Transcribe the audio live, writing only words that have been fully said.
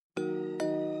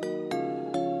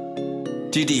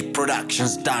TD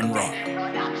Productions done wrong.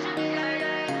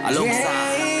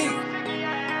 Alongside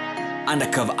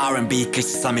Undercover R&B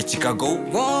Sammy, Chikago.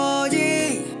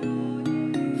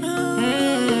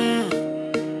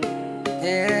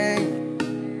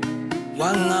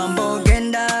 Wangambo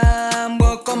genda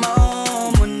mbokoma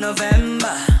mu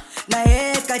November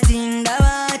naye katinda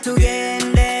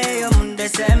batugende yo mu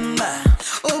December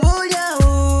obulya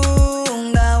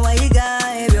nga wayiga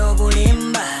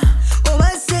ebyobulimba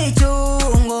obase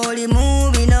ekyungo oli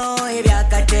mu bino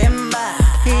ebyakatemba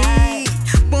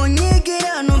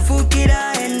bonyigira nofukira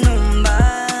ennumba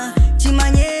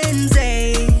kimanye nze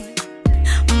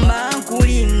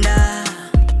mbakulinda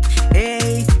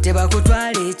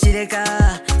tebakutwala ekireka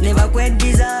ne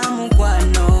bakweddiza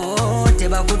mukwano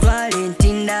tebakutwala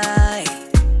entinda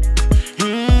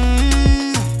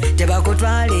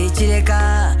tebakutwala ekireka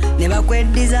ne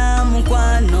bakweddiza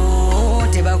mukwano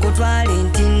tebakutwala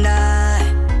entinda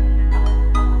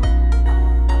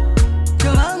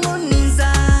Tobanonimba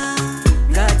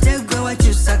ng'ate gwe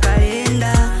wakyusa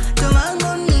kalenda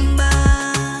Tobanonimba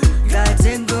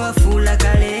ng'ate gwe wafuula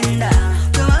kalenda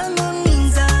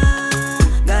Tobanonimba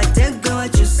ng'ate gwe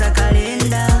wakyusa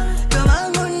kalenda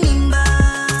Tobanonimba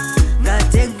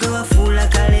ng'ate gwe wafuula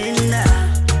kalenda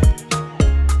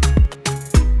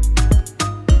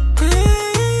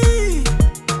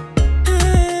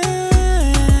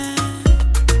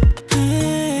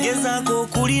Gezaako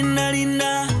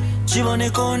okulindalinda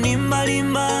kiboneko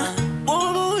nimbalimba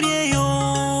obulyeyo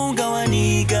nga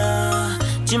waniiga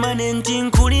kimane nti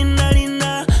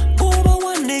nkulindalinda bw'oba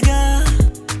wandega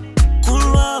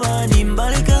kulwaba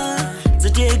nimbaleka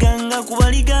zetyeganga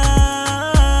kubaliga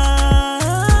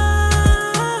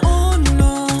Oh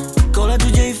no, kola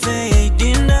tujja ife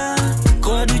yeidinda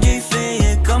kola tujja ife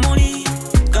yekamuli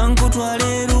kankutwala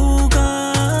eruuka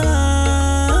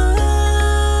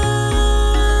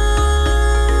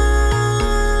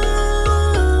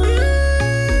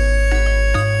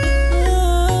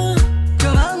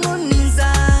Tobanonimba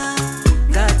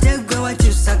ng'ate gwe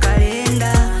wakyusa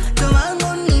kalenda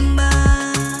Tobanonimba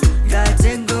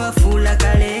ng'ate gwe wafuula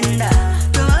kalenda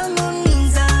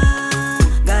Tobanonimba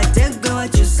ng'ate gwe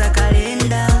wakyusa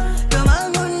kalenda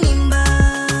Tobanonimba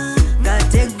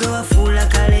ng'ate gwe wafuula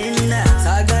kalenda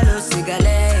saagala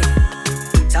osigale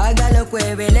saagala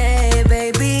okwebele